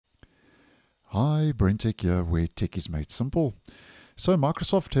Hi, BrenTech here, where tech is made simple. So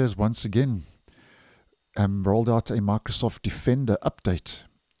Microsoft has once again rolled out a Microsoft Defender update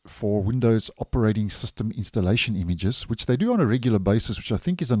for Windows operating system installation images, which they do on a regular basis, which I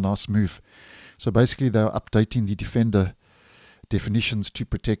think is a nice move. So basically they're updating the Defender definitions to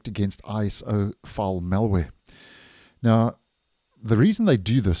protect against ISO file malware. Now, the reason they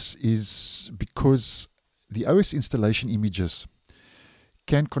do this is because the OS installation images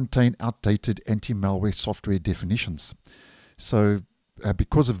can contain outdated anti-malware software definitions. So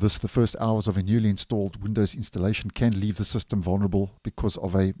because of this, the first hours of a newly installed Windows installation can leave the system vulnerable because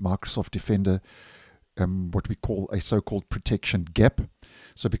of a Microsoft Defender, what we call a so-called protection gap.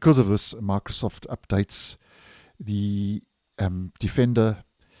 So because of this, Microsoft updates the Defender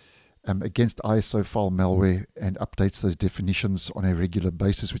against ISO file malware and updates those definitions on a regular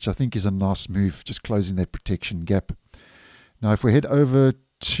basis, which I think is a nice move, just closing that protection gap. Now, if we head over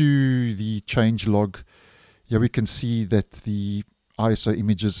to the change log, here we can see that the ISO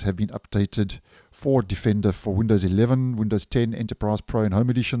images have been updated for Defender for Windows 11, Windows 10, Enterprise Pro and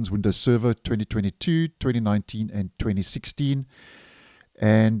Home Editions, Windows Server 2022, 2019 and 2016.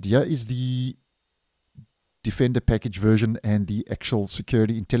 And here is the Defender package version and the actual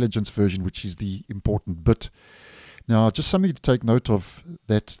security intelligence version, which is the important bit. Now, just something to take note of,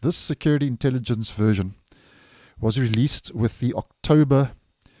 that this security intelligence version was released with the October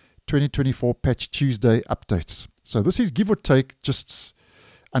 2024 Patch Tuesday updates. So this is give or take just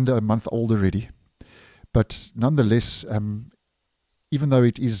under a month old already. But nonetheless, even though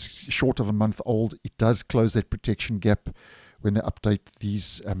it is short of a month old, it does close that protection gap when they update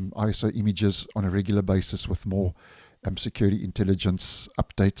these ISO images on a regular basis with more security intelligence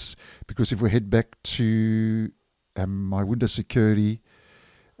updates. Because if we head back to my Windows Security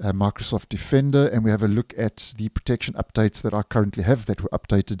Microsoft Defender, and we have a look at the protection updates that I currently have that were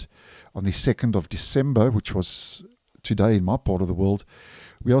updated on the 2nd of December, which was today in my part of the world,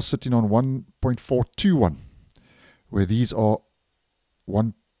 we are sitting on 1.421, where these are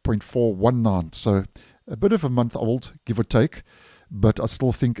 1.419. So a bit of a month old, give or take, but I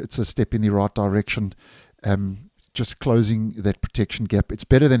still think it's a step in the right direction. Just closing that protection gap. It's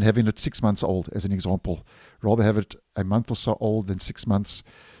better than having it 6 months old, as an example. Rather have it a month or so old than 6 months,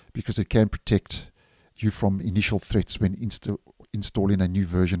 because it can protect you from initial threats when installing a new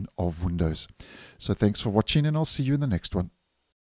version of Windows. So thanks for watching, and I'll see you in the next one.